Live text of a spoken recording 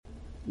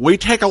We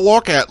take a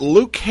look at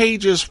Luke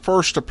Cage's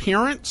first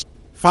appearance,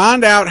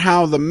 find out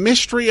how the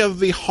mystery of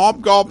the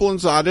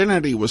Hobgoblin's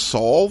identity was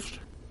solved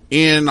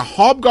in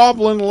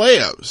Hobgoblin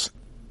Lives.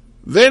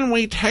 Then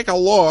we take a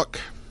look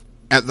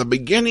at the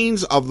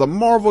beginnings of the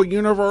Marvel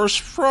Universe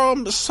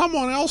from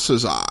someone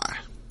else's eye,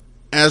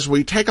 as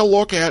we take a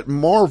look at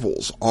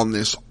Marvels on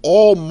this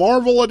all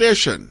Marvel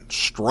edition,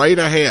 straight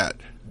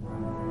ahead.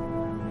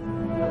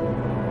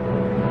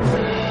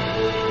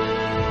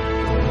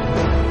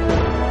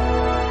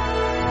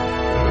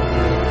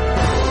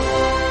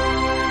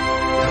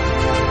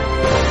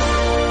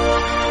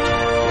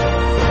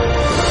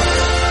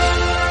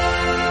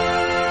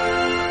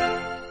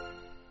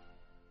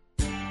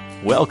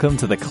 Welcome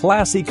to the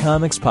Classy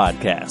Comics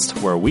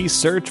Podcast, where we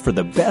search for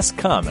the best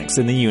comics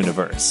in the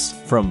universe.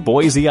 From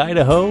Boise,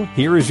 Idaho,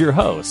 here is your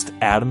host,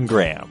 Adam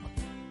Graham.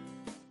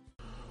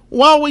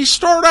 Well, we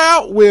start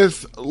out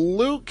with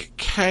Luke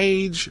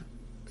Cage,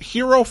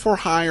 Hero for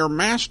Hire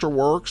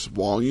Masterworks,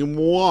 Volume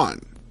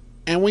 1.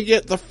 And we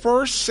get the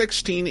first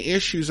 16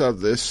 issues of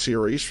this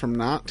series from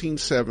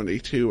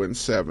 1972 and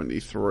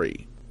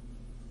 73.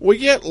 We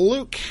get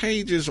Luke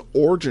Cage's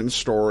origin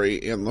story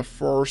in the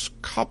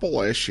first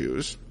couple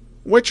issues,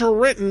 which are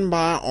written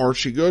by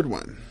Archie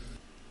Goodwin.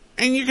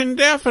 And you can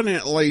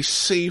definitely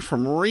see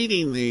from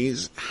reading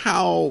these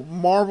how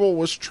Marvel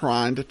was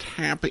trying to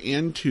tap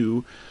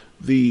into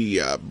the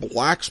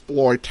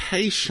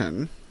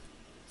blaxploitation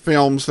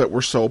films that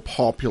were so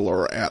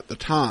popular at the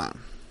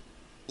time.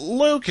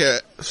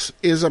 Lucas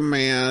is a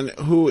man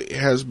who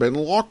has been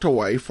locked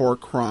away for a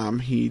crime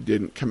he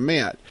didn't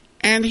commit.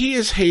 And he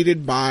is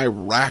hated by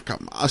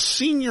Rackham, a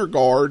senior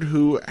guard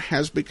who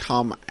has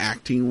become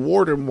acting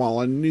warden while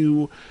a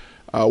new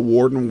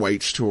warden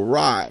waits to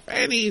arrive.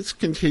 And he's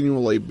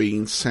continually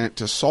being sent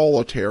to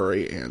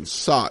solitary and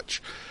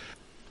such.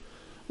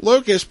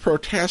 Lucas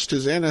protests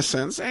his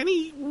innocence, and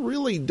he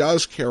really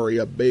does carry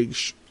a big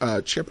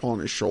chip on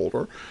his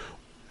shoulder.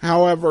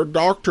 However,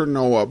 Dr.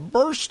 Noah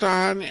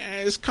Burstein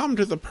has come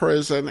to the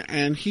prison,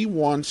 and he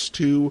wants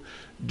to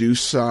do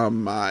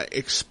some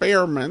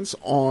experiments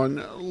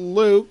on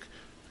Luke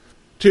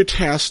to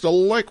test a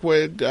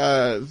liquid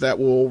that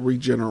will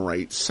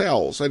regenerate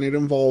cells, and it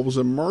involves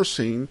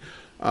immersing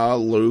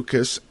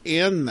Lucas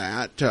in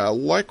that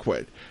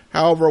liquid.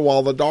 However,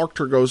 while the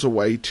doctor goes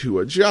away to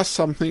adjust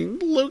something,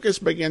 Lucas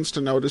begins to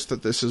notice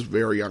that this is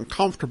very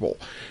uncomfortable.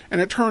 And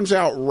it turns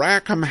out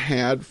Rackham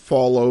had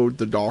followed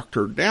the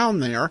doctor down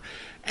there,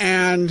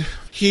 and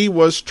he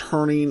was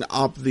turning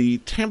up the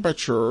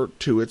temperature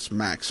to its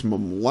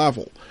maximum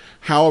level.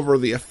 However,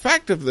 the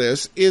effect of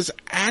this is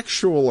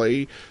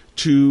actually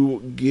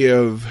to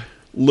give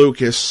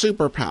Lucas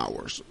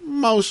superpowers,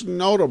 most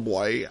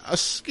notably a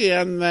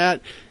skin that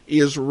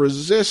is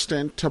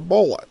resistant to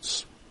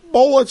bullets.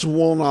 Bullets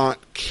will not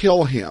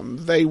kill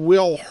him. They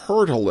will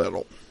hurt a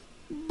little,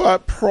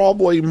 but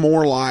probably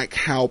more like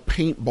how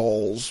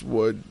paintballs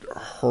would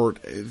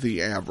hurt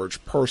the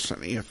average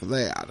person, if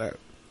that.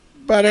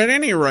 But at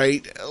any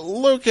rate,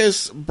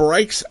 Lucas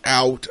breaks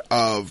out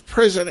of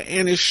prison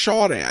and is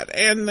shot at,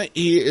 and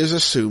he is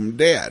assumed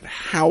dead.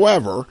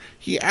 However,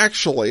 he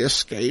actually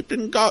escaped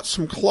and got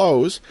some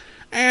clothes,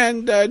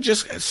 and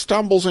just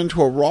stumbles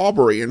into a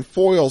robbery and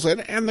foils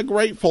it, and the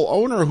grateful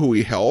owner who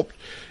he helped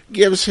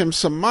gives him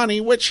some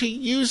money, which he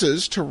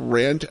uses to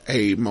rent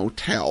a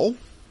motel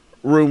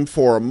room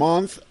for a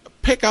month,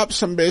 pick up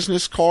some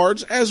business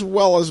cards, as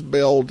well as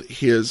build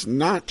his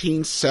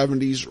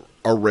 1970s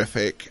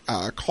horrific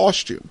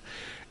costume.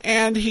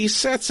 And he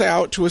sets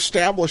out to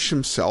establish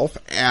himself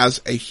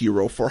as a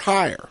hero for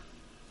hire.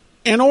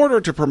 In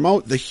order to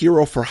promote the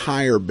hero for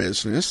hire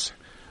business,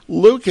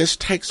 Lucas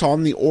takes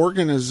on the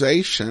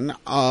organization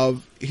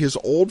of his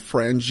old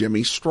friend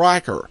Jimmy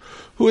Stryker,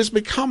 who has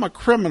become a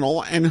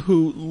criminal and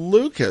who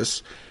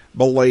Lucas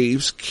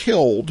believes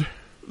killed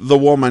the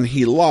woman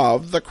he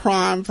loved, the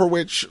crime for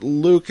which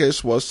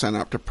Lucas was sent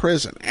up to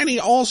prison. And he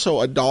also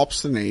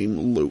adopts the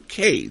name Luke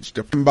Cage,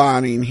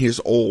 combining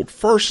his old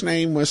first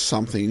name with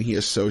something he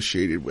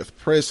associated with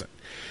prison.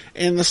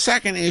 In the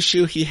second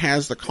issue, he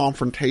has the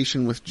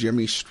confrontation with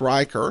Jimmy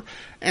Stryker,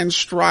 and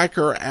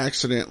Stryker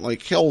accidentally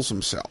kills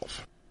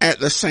himself. At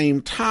the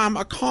same time,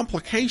 a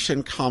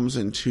complication comes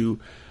into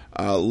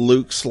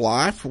Luke's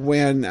life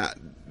when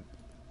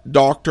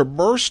Dr.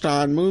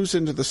 Burstein moves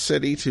into the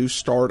city to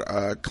start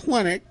a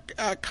clinic,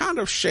 kind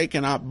of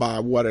shaken up by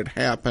what had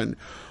happened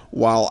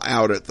while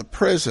out at the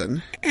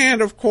prison.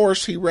 And, of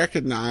course, he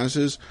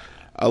recognizes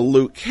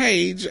Luke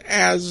Cage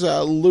as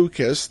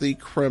Lucas, the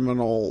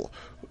criminal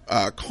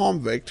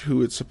convict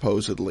who had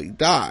supposedly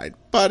died.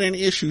 But in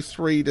issue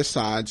 3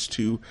 decides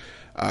to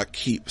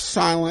keep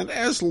silent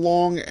as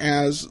long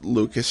as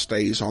Lucas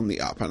stays on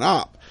the up and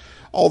up.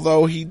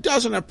 Although he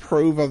doesn't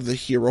approve of the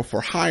hero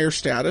for hire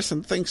status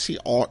and thinks he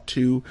ought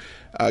to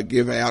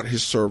give out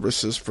his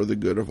services for the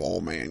good of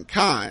all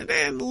mankind.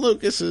 And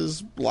Lucas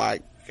is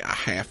like, I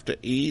have to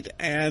eat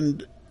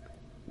and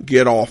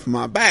get off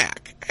my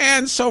back.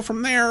 And so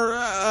from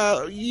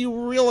there,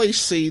 you really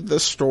see the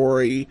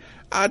story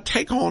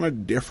take on a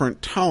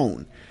different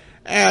tone.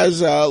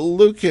 as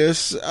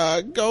Lucas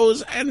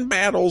goes and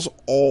battles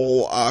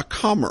all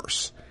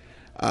comers.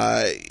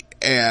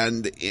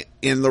 And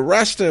in the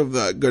rest of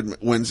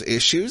Goodwin's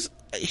issues,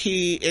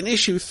 in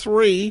issue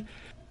 3,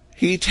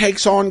 he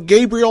takes on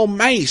Gabriel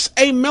Mace,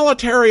 a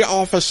military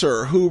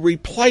officer who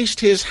replaced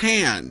his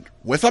hand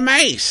with a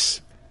mace.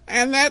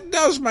 And that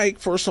does make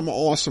for some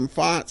awesome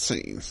fight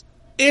scenes.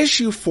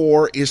 Issue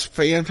 4 is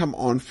Phantom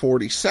on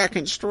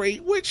 42nd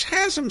Street, which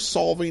has him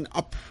solving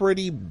a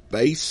pretty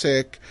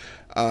basic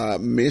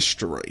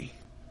mystery.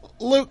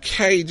 Luke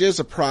Cage is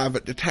a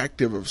private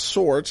detective of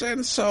sorts,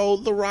 and so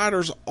the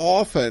writers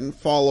often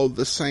follow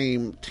the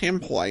same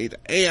template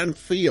and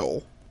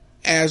feel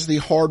as the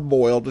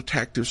hard-boiled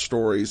detective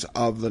stories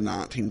of the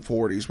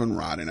 1940s when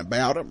writing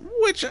about them,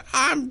 which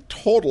I'm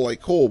totally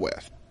cool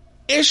with.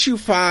 Issue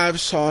 5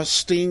 saw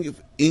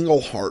Steve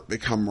Englehart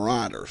become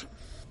writer,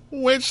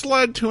 which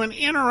led to an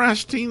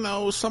interesting,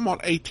 though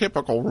somewhat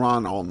atypical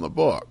run on the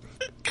book.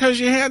 Because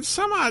you had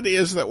some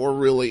ideas that were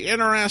really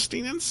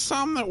interesting and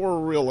some that were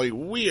really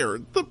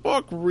weird. The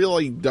book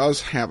really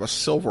does have a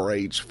Silver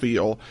Age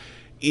feel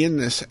in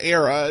this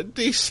era,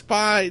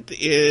 despite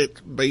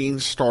it being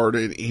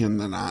started in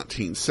the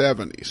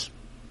 1970s.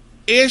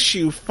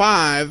 Issue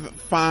 5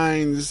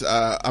 finds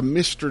a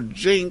Mr.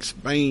 Jinx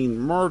being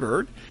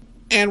murdered,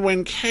 and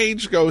when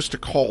Cage goes to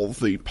call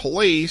the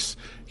police,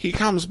 he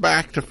comes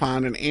back to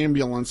find an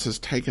ambulance has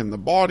taken the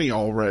body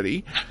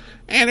already,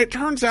 and it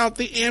turns out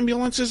the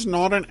ambulance is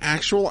not an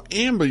actual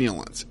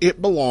ambulance.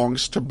 It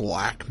belongs to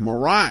Black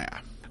Mariah.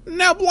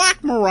 Now,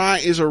 Black Mariah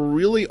is a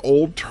really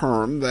old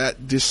term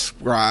that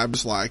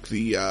describes like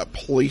the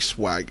police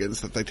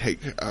wagons that they take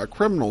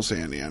criminals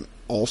in,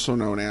 also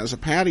known as a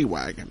paddy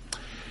wagon.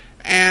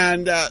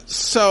 And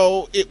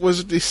so it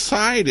was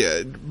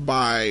decided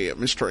by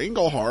Mr.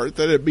 Englehart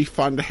that it'd be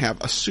fun to have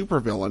a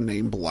supervillain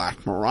named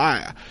Black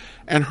Mariah.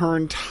 And her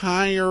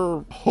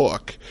entire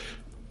hook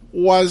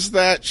was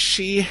that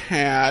she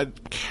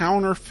had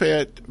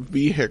counterfeit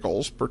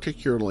vehicles,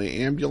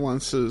 particularly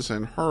ambulances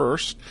and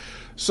hearse,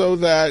 so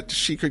that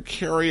she could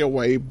carry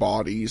away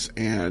bodies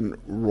and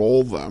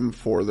roll them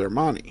for their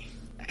money.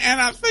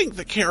 And I think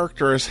the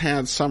character has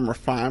had some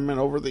refinement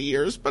over the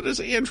years, but as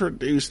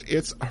introduced,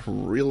 it's a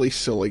really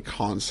silly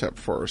concept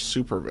for a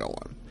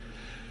supervillain.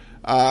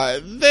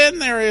 Then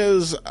there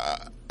is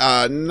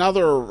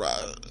another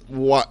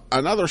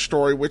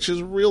story, which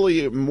is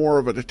really more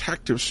of a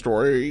detective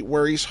story,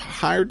 where he's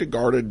hired to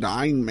guard a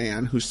dying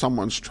man who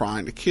someone's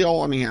trying to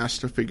kill, and he has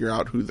to figure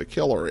out who the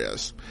killer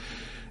is.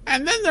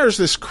 And then there's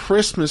this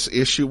Christmas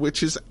issue,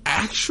 which is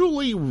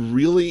actually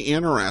really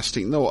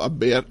interesting, though a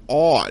bit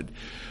odd,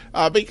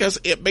 because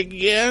it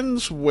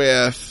begins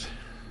with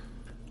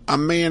a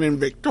man in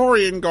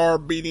Victorian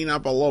garb beating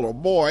up a little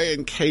boy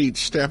and Cage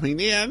stepping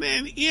in,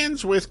 and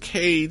ends with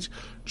Cage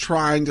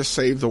trying to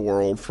save the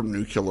world from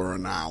nuclear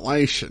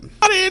annihilation.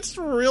 But it's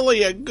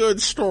really a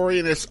good story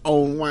in its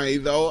own way,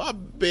 though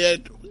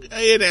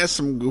it has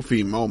some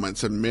goofy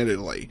moments,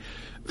 admittedly.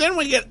 Then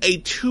we get a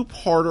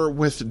two-parter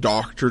with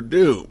Dr.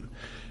 Doom.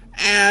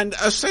 And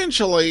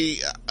essentially,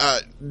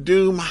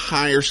 Doom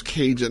hires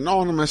Cage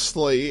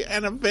anonymously,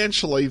 and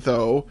eventually,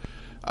 though,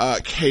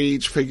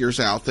 Cage figures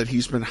out that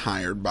he's been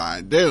hired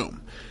by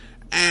Doom.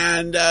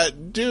 And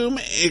Doom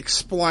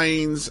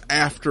explains,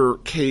 after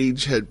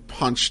Cage had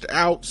punched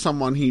out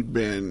someone he'd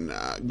been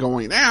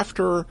going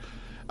after,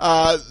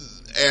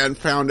 and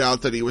found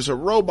out that he was a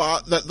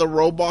robot, that the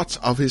robots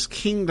of his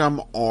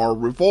kingdom are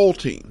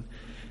revolting.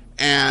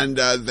 And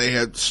they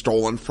had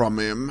stolen from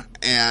him,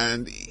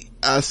 and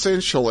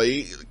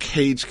essentially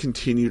Cage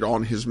continued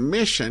on his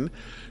mission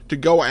to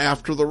go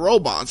after the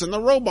robots, and the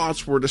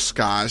robots were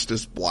disguised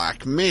as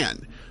black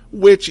men,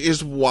 which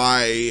is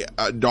why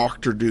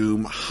Dr.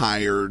 Doom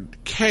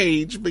hired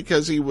Cage,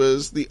 because he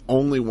was the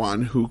only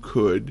one who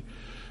could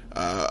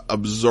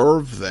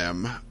observe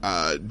them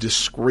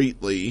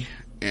discreetly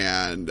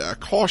and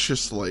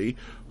cautiously,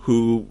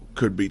 who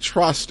could be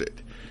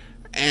trusted.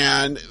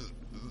 And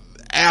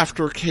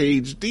after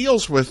Cage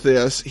deals with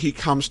this, he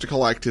comes to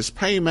collect his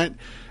payment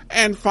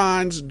and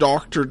finds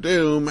Dr.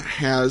 Doom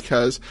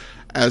because,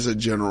 as a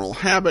general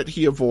habit,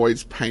 he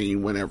avoids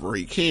pain whenever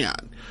he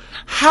can.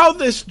 How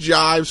this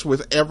jives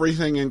with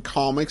everything in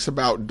comics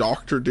about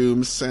Dr.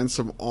 Doom's sense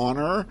of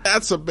honor,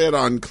 that's a bit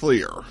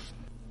unclear.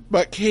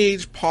 But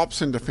Cage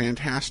pops into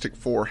Fantastic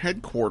Four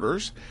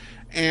headquarters,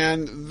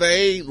 and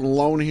they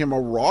loan him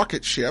a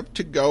rocket ship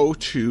to go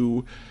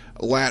to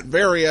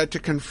Latveria to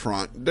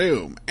confront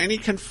Doom. And he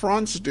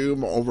confronts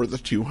Doom over the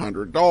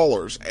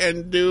 $200.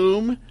 And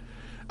Doom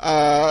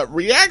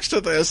reacts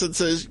to this and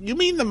says, "You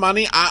mean the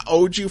money I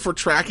owed you for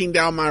tracking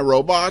down my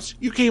robots?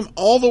 You came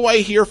all the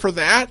way here for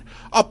that?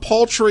 A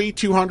paltry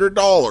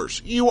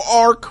 $200. You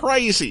are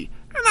crazy."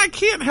 And I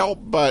can't help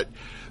but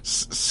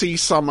see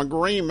some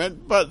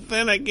agreement, but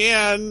then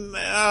again,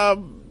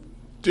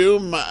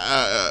 Doom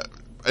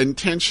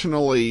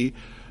intentionally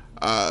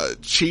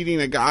cheating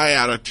a guy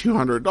out of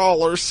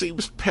 $200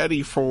 seems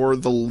petty for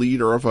the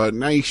leader of a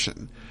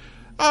nation.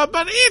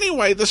 But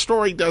anyway, the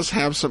story does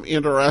have some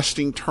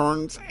interesting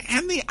turns,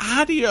 and the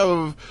idea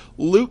of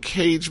Luke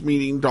Cage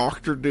meeting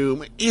Doctor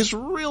Doom is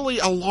really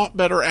a lot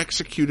better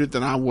executed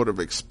than I would have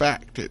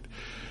expected.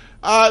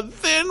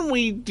 Then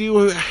we do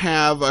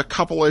have a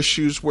couple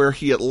issues where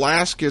he at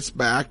last gets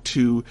back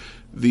to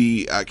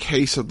the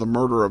case of the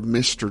murder of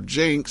Mr.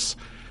 Jinx,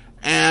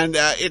 and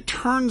it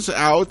turns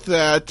out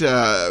that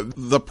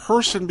the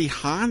person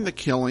behind the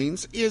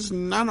killings is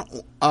none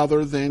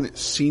other than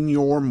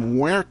Senor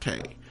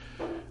Muerte,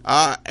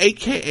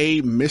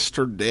 aka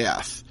Mr.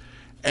 Death.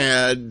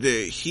 And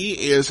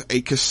he is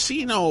a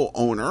casino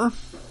owner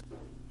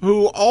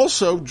who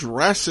also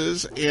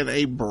dresses in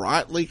a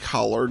brightly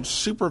colored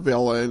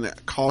supervillain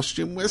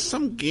costume with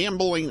some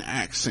gambling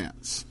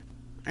accents.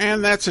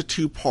 And that's a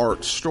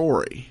two-part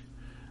story.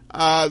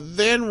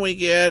 Then we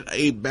get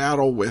a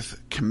battle with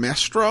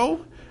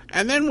Chemistro,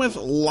 and then with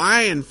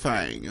Lion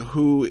Fang,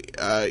 who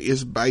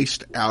is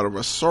based out of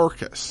a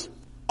circus.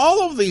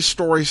 All of these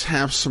stories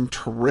have some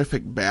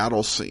terrific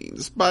battle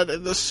scenes, but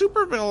the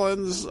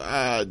supervillain's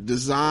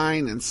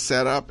design and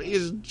setup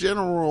is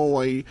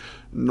generally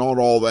not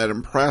all that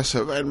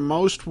impressive, and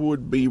most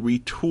would be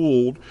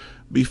retooled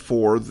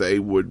before they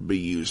would be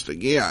used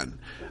again.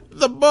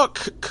 The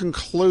book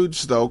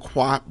concludes, though,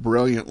 quite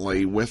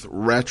brilliantly with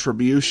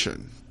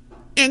Retribution.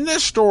 In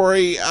this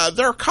story,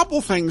 there are a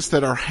couple things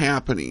that are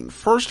happening.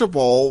 First of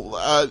all,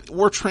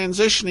 we're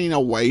transitioning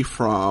away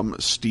from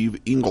Steve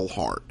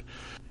Englehart.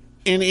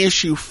 In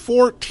issue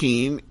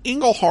 14,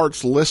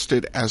 Englehart's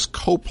listed as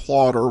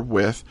co-plotter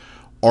with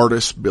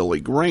artist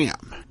Billy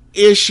Graham.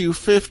 Issue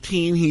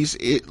 15, he's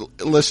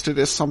listed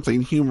as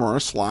something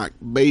humorous like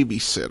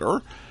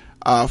babysitter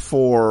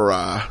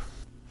for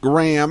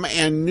Graham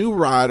and new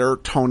writer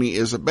Tony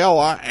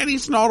Isabella, and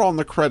he's not on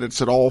the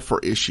credits at all for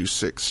issue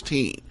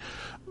 16.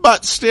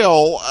 But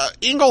still,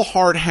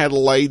 Englehart had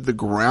laid the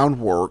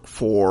groundwork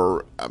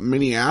for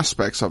many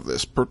aspects of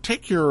this,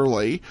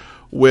 particularly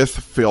with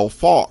Phil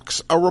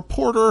Fawkes, a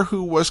reporter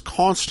who was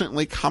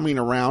constantly coming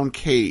around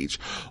Cage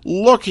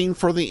looking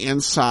for the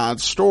inside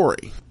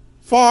story.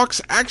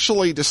 Fawkes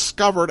actually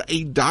discovered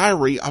a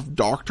diary of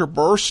Dr.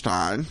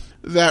 Burstein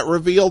that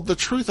revealed the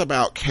truth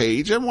about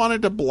Cage and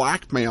wanted to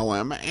blackmail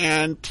him,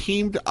 and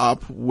teamed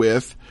up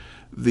with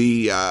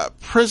the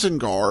prison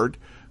guard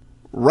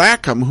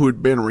Rackham, who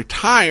had been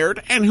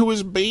retired and who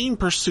was being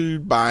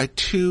pursued by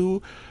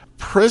two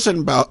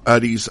prison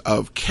buddies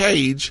of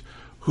Cage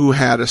who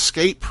had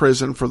escaped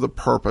prison for the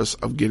purpose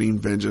of getting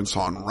vengeance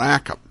on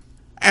Rackham.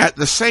 At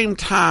the same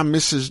time,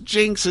 Mrs.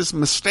 Jinx is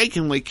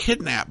mistakenly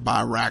kidnapped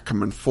by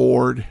Rackham and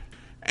Ford,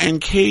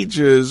 and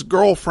Cage's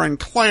girlfriend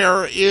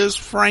Claire is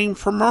framed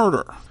for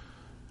murder.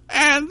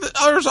 And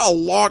there's a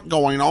lot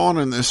going on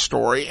in this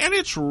story, and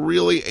it's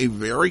really a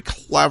very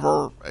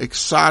clever,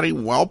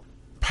 exciting,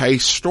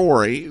 well-paced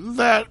story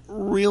that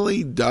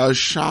really does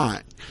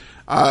shine.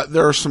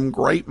 There are some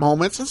great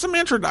moments and some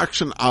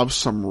introduction of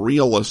some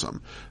realism,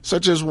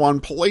 such as one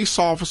police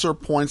officer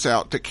points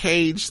out to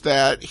Cage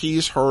that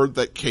he's heard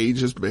that Cage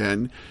has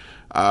been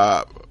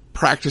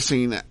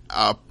practicing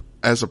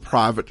as a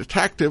private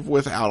detective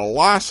without a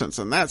license,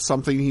 and that's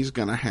something he's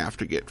going to have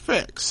to get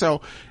fixed.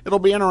 So it'll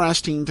be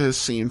interesting to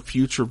see in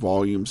future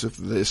volumes if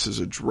this is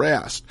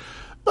addressed.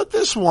 But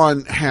this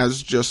one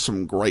has just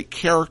some great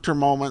character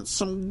moments,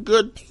 some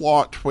good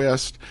plot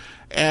twist,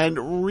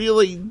 and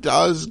really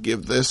does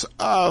give this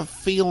a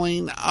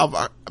feeling of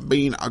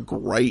being a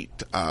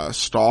great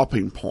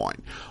stopping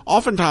point.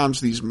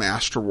 Oftentimes these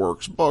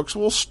Masterworks books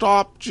will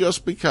stop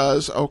just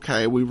because,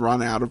 okay, we've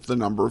run out of the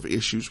number of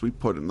issues we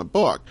put in the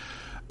book.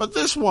 But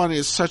this one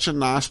is such a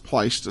nice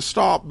place to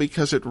stop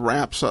because it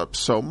wraps up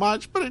so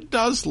much, but it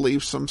does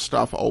leave some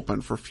stuff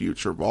open for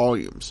future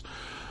volumes.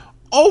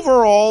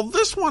 Overall,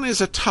 this one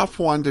is a tough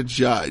one to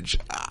judge.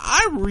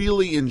 I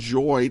really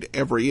enjoyed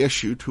every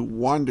issue to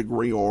one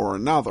degree or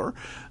another,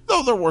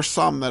 though there were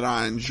some that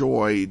I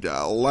enjoyed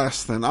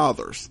less than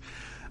others.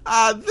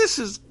 This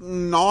is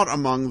not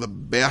among the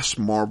best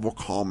Marvel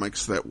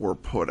comics that were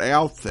put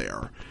out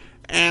there,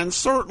 and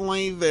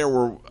certainly there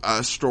were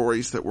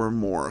stories that were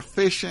more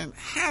efficient,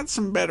 had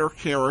some better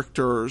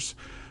characters,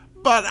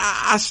 but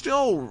I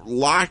still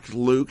liked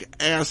Luke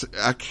as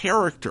a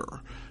character.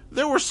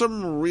 There were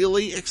some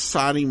really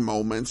exciting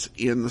moments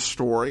in the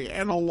story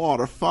and a lot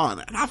of fun.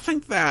 And I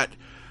think that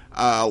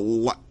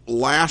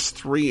last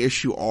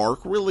 3-issue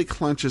arc really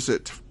clinches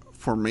it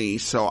for me.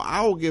 So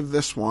I will give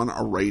this one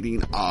a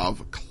rating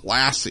of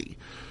classy.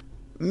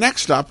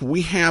 Next up,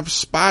 we have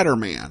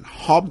Spider-Man,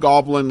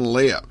 Hobgoblin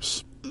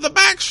Lives. The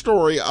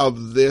backstory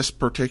of this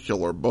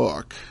particular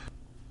book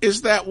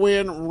is that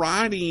when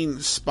writing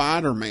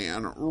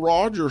Spider-Man,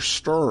 Roger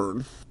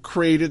Stern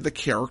created the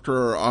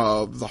character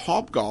of the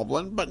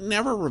Hobgoblin, but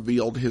never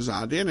revealed his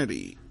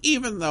identity,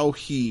 even though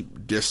he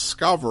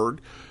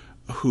discovered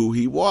who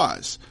he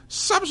was.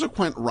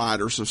 Subsequent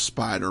writers of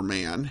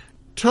Spider-Man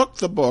took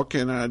the book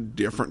in a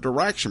different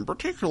direction,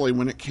 particularly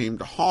when it came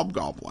to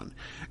Hobgoblin.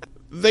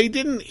 They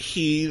didn't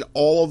heed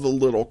all of the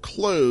little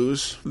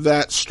clues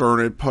that Stern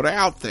had put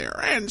out there.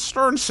 And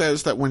Stern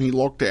says that when he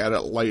looked at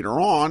it later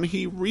on,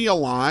 he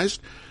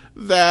realized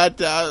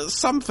that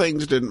some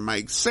things didn't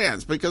make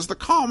sense because the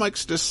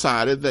comics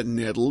decided that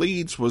Ned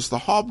Leeds was the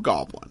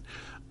Hobgoblin.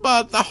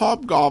 But the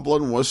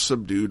Hobgoblin was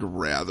subdued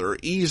rather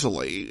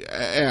easily,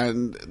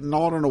 and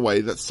not in a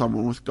way that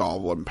someone with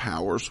goblin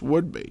powers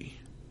would be.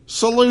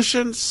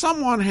 Solution: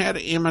 someone had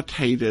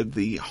imitated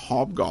the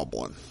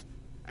Hobgoblin.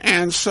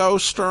 And so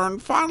Stern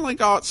finally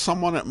got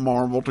someone at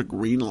Marvel to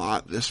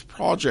greenlight this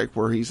project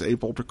where he's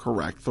able to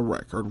correct the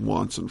record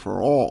once and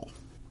for all.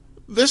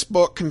 This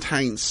book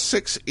contains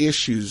 6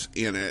 issues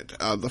in it.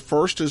 The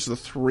first is the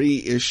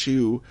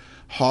 3-issue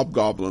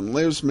Hobgoblin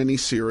Lives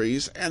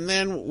miniseries, and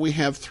then we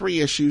have 3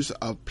 issues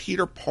of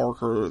Peter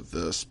Parker,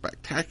 the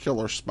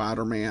Spectacular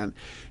Spider-Man,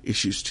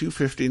 issues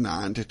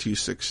 259 to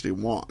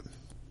 261.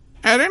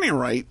 At any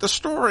rate, the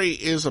story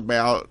is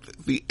about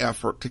the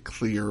effort to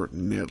clear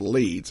Ned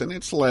Leeds, and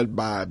it's led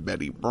by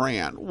Betty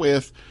Brant,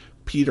 with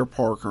Peter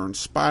Parker and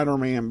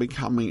Spider-Man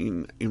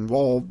becoming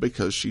involved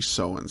because she's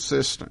so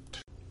insistent.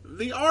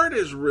 The art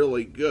is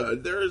really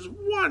good. There is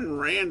one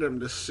random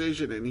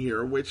decision in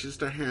here, which is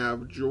to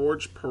have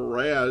George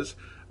Perez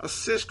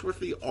assist with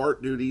the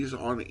art duties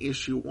on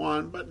issue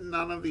 1, but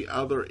none of the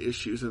other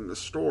issues in the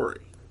story.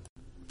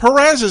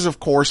 Perez is,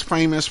 of course,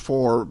 famous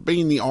for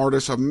being the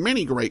artist of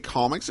many great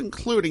comics,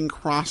 including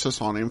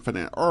Crisis on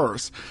Infinite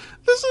Earths.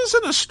 This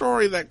isn't a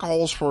story that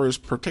calls for his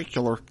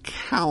particular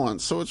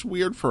talent, so it's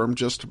weird for him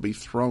just to be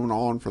thrown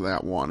on for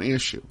that one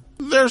issue.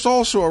 There's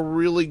also a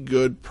really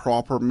good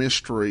proper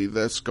mystery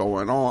that's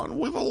going on,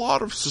 with a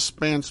lot of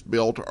suspense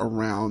built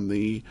around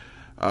the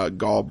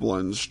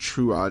Goblin's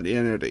true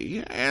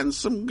identity, and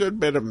some good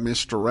bit of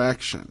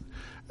misdirection.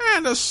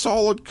 And a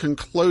solid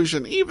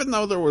conclusion, even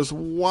though there was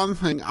one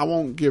thing, I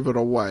won't give it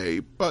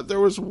away, but there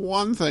was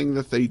one thing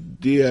that they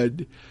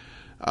did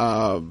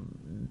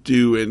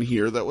do in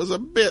here that was a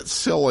bit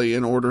silly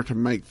in order to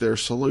make their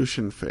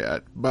solution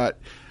fit. But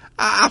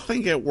I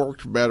think it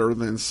worked better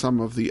than some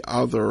of the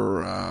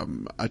other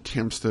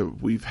attempts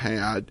that we've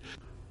had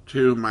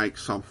to make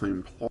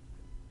something plausible.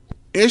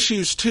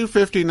 Issues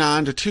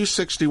 259 to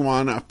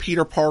 261 of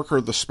Peter Parker,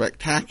 the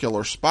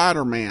Spectacular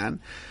Spider-Man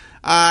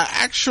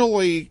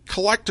actually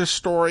collect a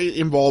story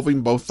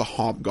involving both the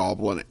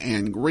Hobgoblin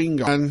and Green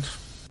Goblin.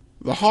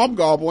 The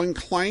Hobgoblin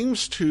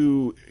claims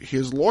to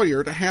his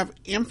lawyer to have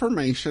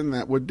information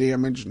that would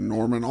damage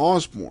Norman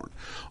Osborn.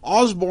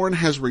 Osborn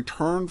has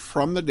returned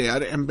from the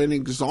dead and been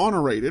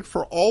exonerated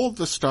for all of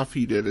the stuff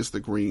he did as the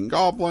Green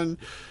Goblin,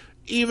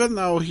 even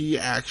though he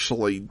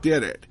actually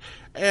did it.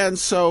 And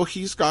so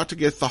he's got to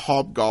get the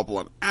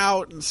Hobgoblin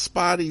out, and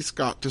Spidey's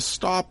got to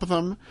stop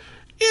them.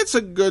 It's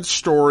a good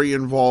story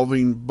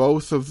involving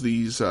both of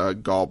these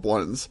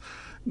goblins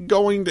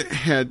going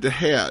head to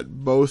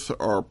head. Both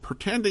are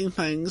pretending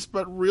things,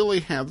 but really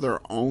have their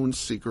own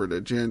secret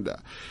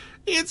agenda.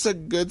 It's a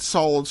good,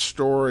 solid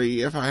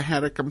story. If I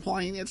had a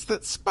complaint, it's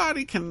that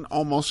Spidey can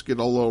almost get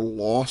a little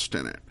lost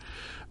in it.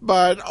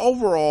 But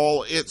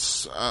overall,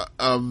 it's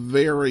a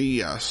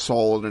very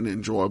solid and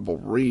enjoyable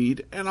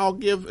read, and I'll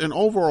give an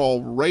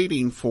overall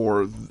rating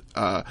for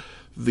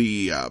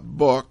the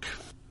book,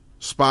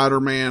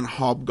 Spider-Man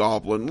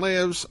Hobgoblin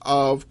Lives,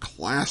 of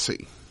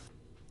classy.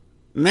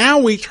 Now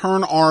we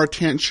turn our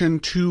attention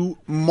to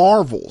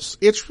Marvels.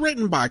 It's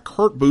written by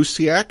Kurt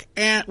Busiek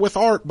and with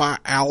art by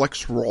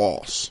Alex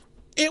Ross.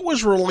 It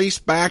was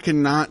released back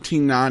in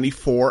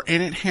 1994,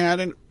 and it had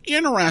an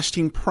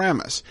interesting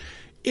premise.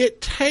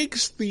 It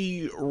takes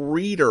the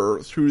reader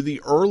through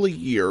the early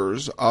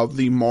years of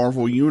the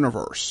Marvel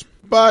Universe,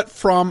 but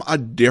from a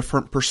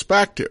different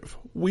perspective.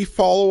 We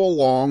follow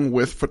along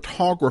with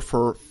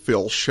photographer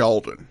Phil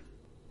Sheldon.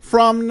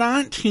 From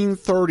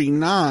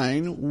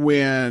 1939,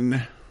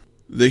 when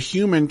the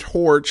Human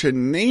Torch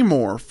and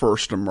Namor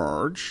first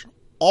emerged,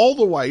 all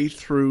the way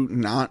through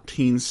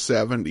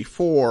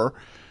 1974,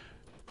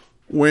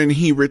 when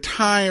he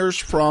retires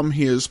from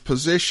his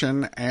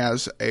position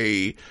as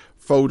a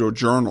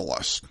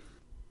photojournalist.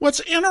 What's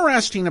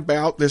interesting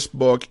about this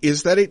book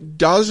is that it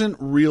doesn't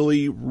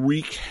really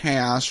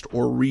recast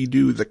or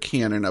redo the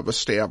canon of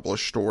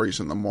established stories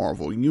in the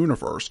Marvel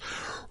Universe.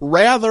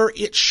 Rather,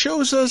 it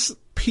shows us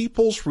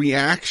people's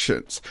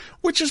reactions,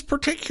 which is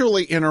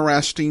particularly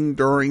interesting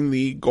during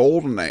the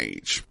Golden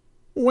Age,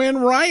 when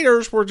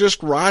writers were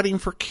just writing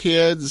for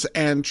kids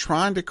and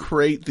trying to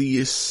create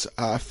these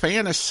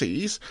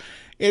fantasies.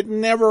 It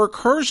never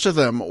occurs to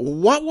them,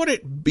 what would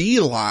it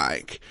be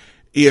like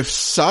if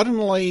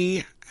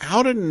suddenly,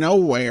 out of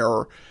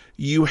nowhere,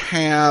 you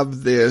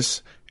have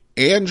this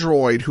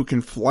android who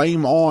can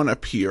flame on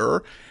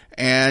appear,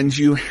 and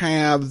you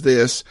have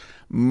this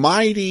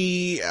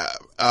mighty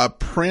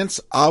prince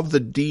of the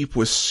deep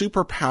with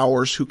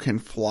superpowers who can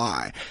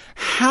fly.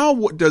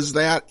 How does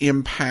that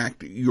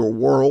impact your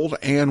world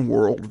and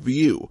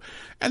worldview?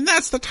 And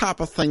that's the type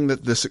of thing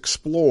that this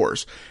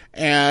explores.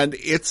 And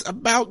it's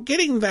about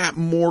getting that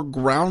more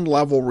ground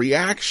level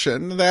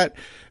reaction that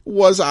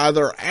was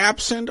either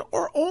absent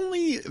or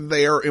only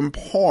there in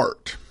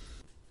part.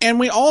 And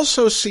we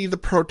also see the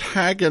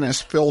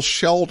protagonist, Phil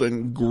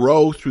Sheldon,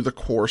 grow through the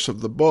course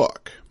of the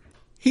book.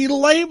 He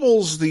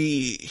labels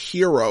the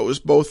heroes,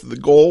 both the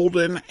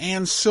Golden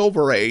and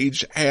Silver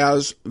Age,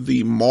 as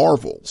the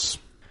Marvels.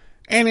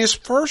 And his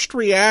first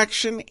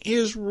reaction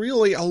is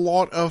really a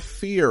lot of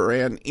fear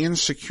and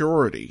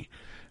insecurity.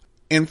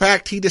 In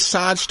fact, he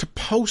decides to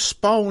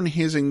postpone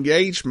his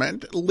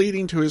engagement,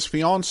 leading to his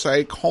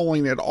fiancée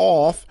calling it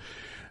off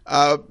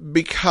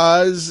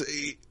because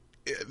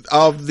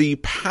of the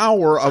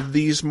power of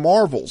these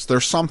Marvels.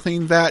 There's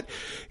something that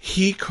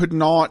he could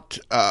not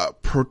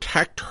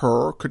protect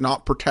her, could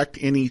not protect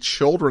any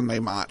children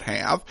they might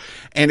have.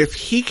 And if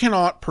he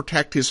cannot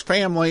protect his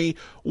family,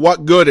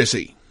 what good is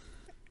he?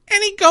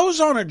 And he goes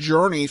on a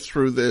journey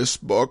through this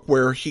book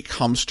where he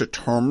comes to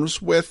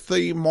terms with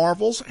the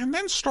Marvels and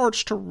then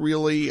starts to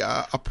really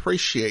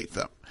appreciate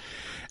them.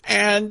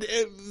 And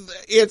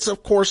it's,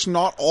 of course,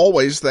 not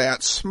always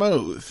that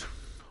smooth.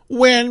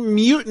 When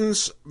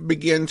mutants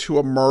begin to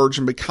emerge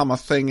and become a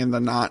thing in the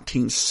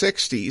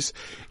 1960s,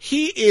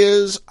 he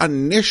is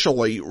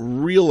initially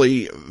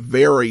really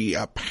very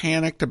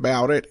panicked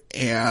about it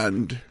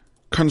and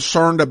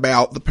concerned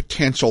about the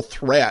potential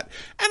threat.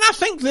 And I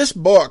think this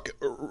book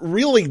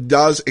really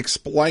does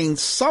explain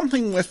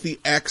something with the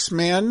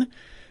X-Men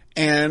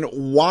and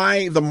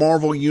why the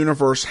Marvel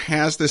Universe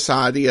has this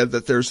idea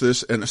that there's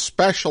an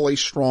especially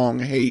strong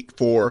hate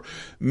for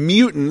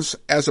mutants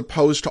as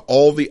opposed to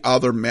all the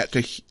other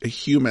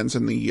meta-humans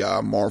in the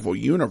Marvel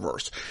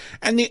Universe.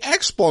 And the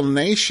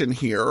explanation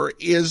here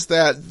is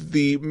that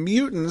the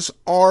mutants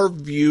are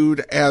viewed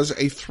as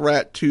a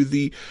threat to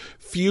the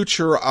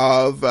future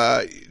of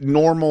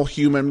normal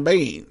human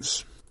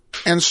beings.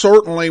 And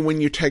certainly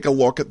when you take a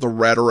look at the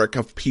rhetoric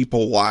of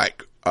people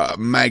like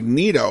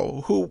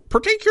Magneto, who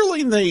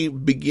particularly in the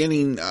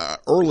beginning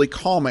early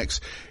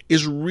comics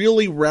is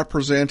really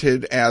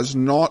represented as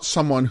not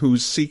someone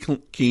who's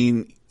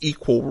seeking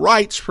equal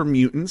rights for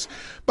mutants,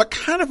 but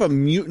kind of a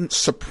mutant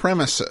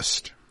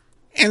supremacist.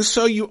 And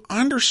so you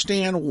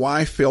understand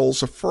why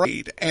Phil's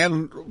afraid,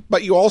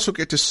 but you also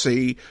get to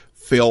see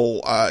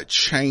Phil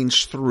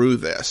change through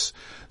this.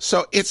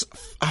 So it's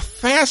a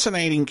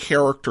fascinating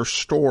character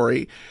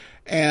story,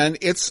 and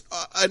it's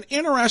an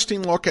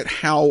interesting look at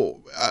how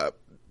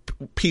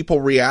people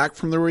react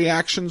from the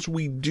reactions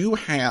we do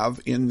have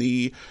in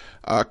the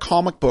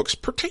comic books,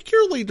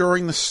 particularly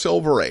during the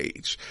Silver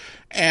Age.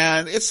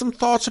 And it's some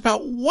thoughts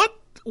about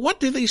what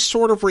do these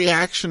sort of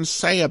reactions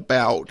say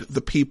about the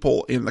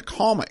people in the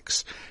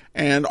comics?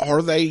 And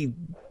are they,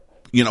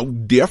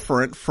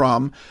 different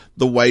from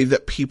the way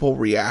that people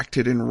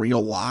reacted in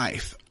real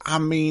life? I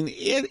mean,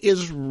 it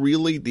is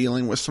really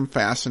dealing with some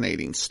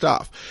fascinating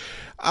stuff.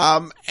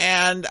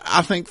 And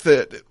I think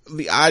that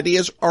the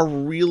ideas are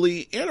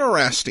really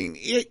interesting.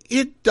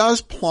 It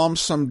does plumb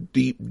some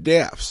deep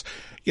depths.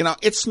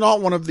 It's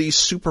not one of these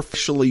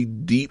superficially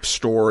deep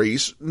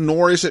stories,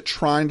 nor is it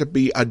trying to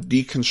be a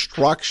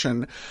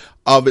deconstruction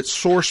of its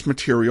source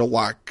material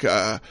like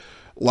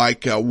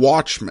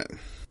Watchmen.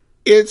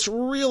 It's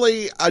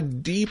really a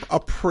deep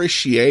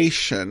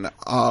appreciation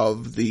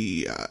of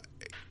the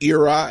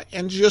era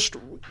and just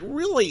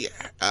really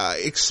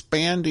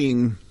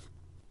expanding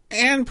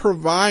and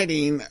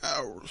providing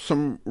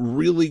some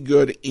really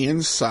good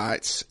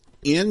insights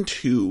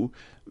into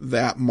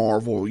that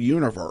Marvel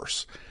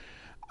universe.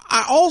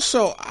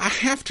 I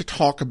have to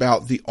talk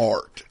about the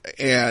art.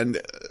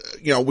 And,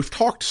 we've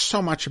talked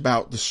so much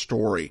about the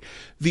story.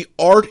 The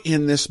art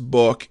in this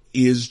book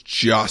is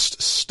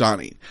just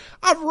stunning.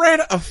 I've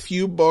read a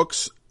few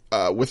books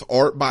with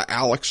art by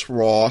Alex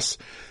Ross.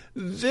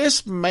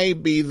 This may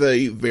be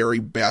the very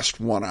best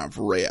one I've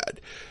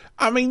read.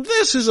 I mean,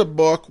 this is a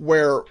book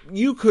where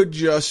you could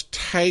just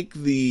take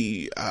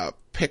the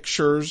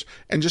pictures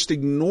and just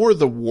ignore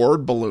the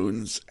word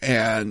balloons,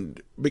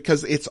 and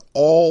because it's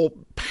all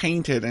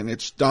painted and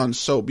it's done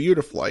so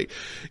beautifully,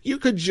 you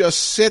could just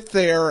sit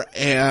there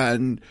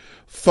and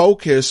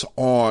focus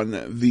on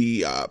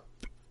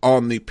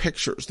the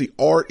pictures. The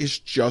art is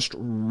just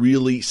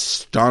really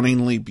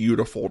stunningly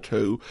beautiful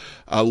to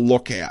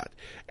look at.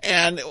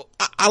 And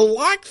I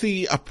like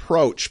the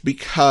approach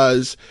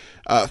because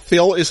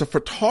Phil is a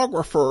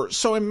photographer,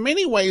 so in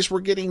many ways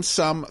we're getting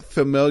some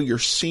familiar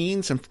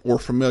scenes or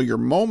familiar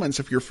moments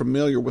if you're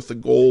familiar with the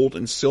Gold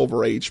and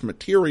Silver Age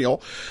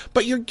material,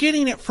 but you're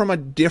getting it from a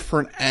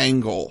different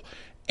angle.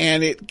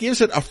 And it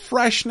gives it a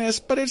freshness,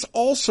 but it's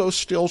also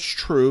still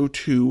true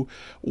to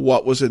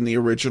what was in the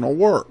original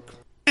work.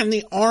 And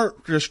the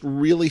art just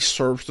really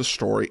serves the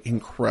story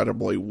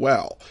incredibly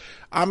well.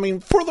 I mean,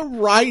 for the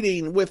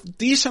writing, with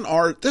decent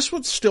art, this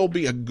would still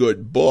be a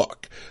good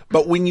book.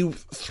 But when you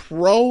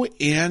throw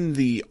in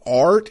the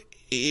art,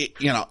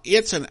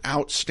 it's an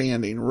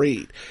outstanding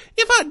read.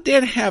 If I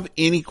did have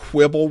any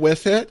quibble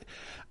with it,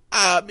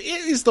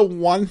 it is the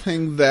one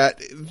thing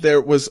that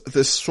there was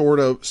this sort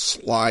of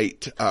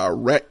slight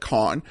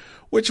retcon,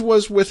 which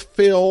was with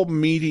Phil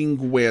meeting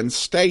Gwen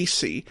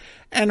Stacy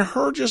and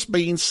her just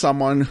being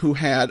someone who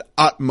had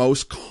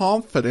utmost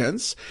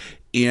confidence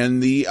in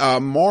the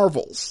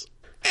Marvels.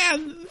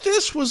 And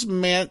this was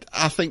meant,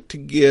 I think, to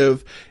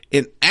give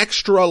an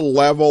extra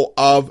level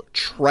of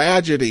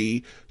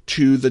tragedy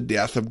to the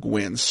death of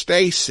Gwen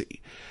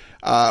Stacy,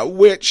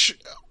 which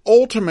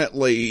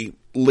ultimately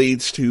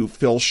leads to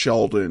Phil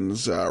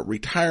Sheldon's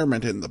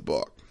retirement in the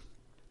book.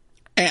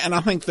 And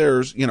I think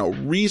there's,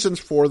 reasons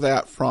for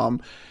that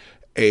from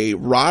a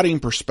writing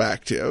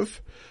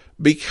perspective,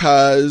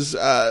 because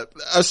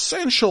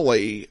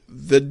essentially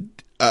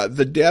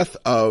the death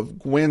of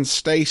Gwen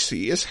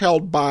Stacy is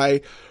held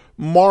by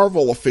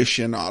Marvel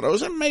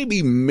aficionados and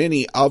maybe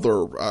many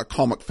other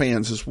comic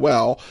fans as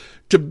well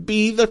to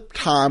be the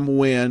time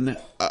when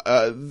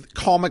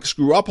comics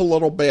grew up a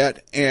little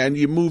bit and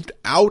you moved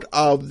out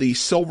of the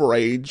Silver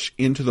Age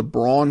into the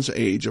Bronze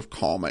Age of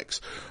comics,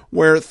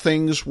 where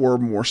things were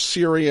more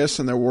serious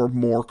and there were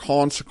more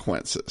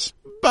consequences.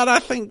 But I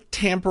think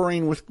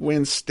tampering with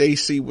Gwen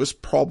Stacy was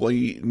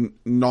probably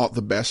not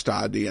the best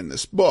idea in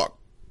this book.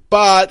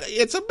 But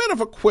it's a bit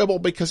of a quibble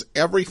because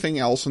everything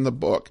else in the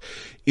book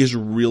is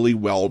really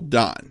well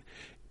done.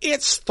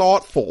 It's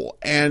thoughtful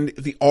and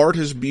the art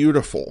is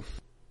beautiful.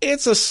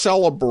 It's a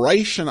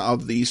celebration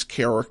of these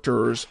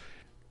characters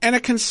and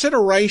a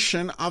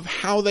consideration of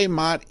how they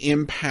might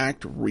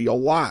impact real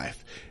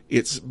life.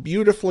 It's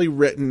beautifully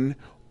written,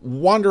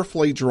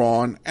 wonderfully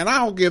drawn, and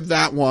I'll give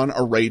that one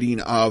a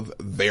rating of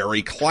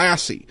very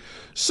classy.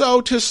 So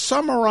to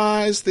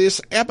summarize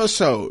this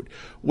episode,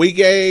 we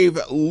gave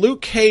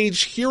Luke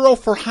Cage Hero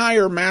for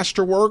Hire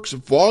Masterworks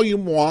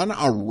Volume 1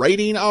 a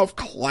rating of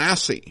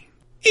classy.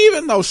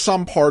 Even though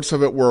some parts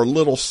of it were a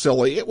little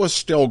silly, it was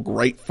still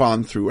great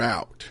fun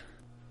throughout.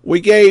 We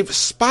gave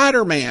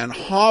Spider-Man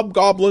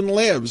Hobgoblin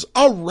Lives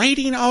a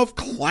rating of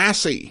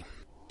classy.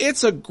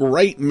 It's a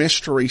great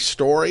mystery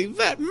story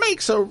that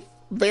makes a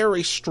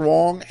very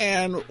strong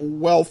and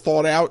well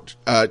thought out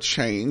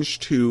change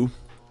to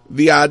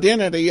the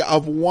identity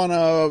of one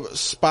of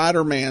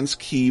Spider-Man's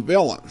key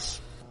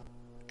villains.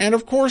 And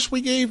of course,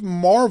 we gave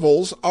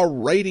Marvel's a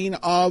rating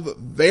of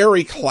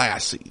very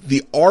classy.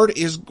 The art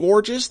is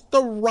gorgeous,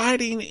 the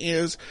writing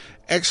is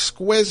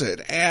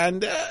exquisite,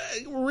 and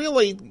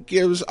really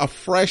gives a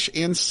fresh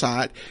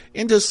insight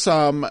into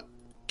some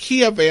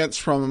key events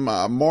from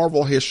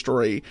Marvel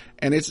history,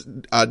 and it's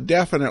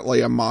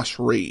definitely a must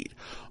read.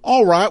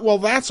 All right, well,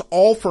 that's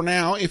all for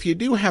now. If you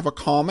do have a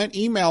comment,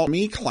 email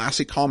me,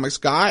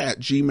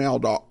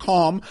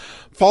 classycomicsguy@gmail.com.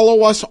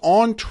 Follow us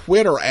on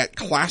Twitter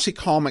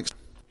 @classycomics.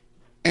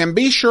 And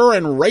be sure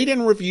and rate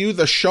and review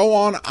the show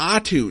on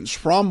iTunes.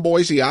 From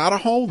Boise,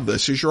 Idaho,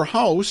 this is your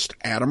host,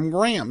 Adam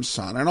Graham,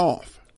 signing off.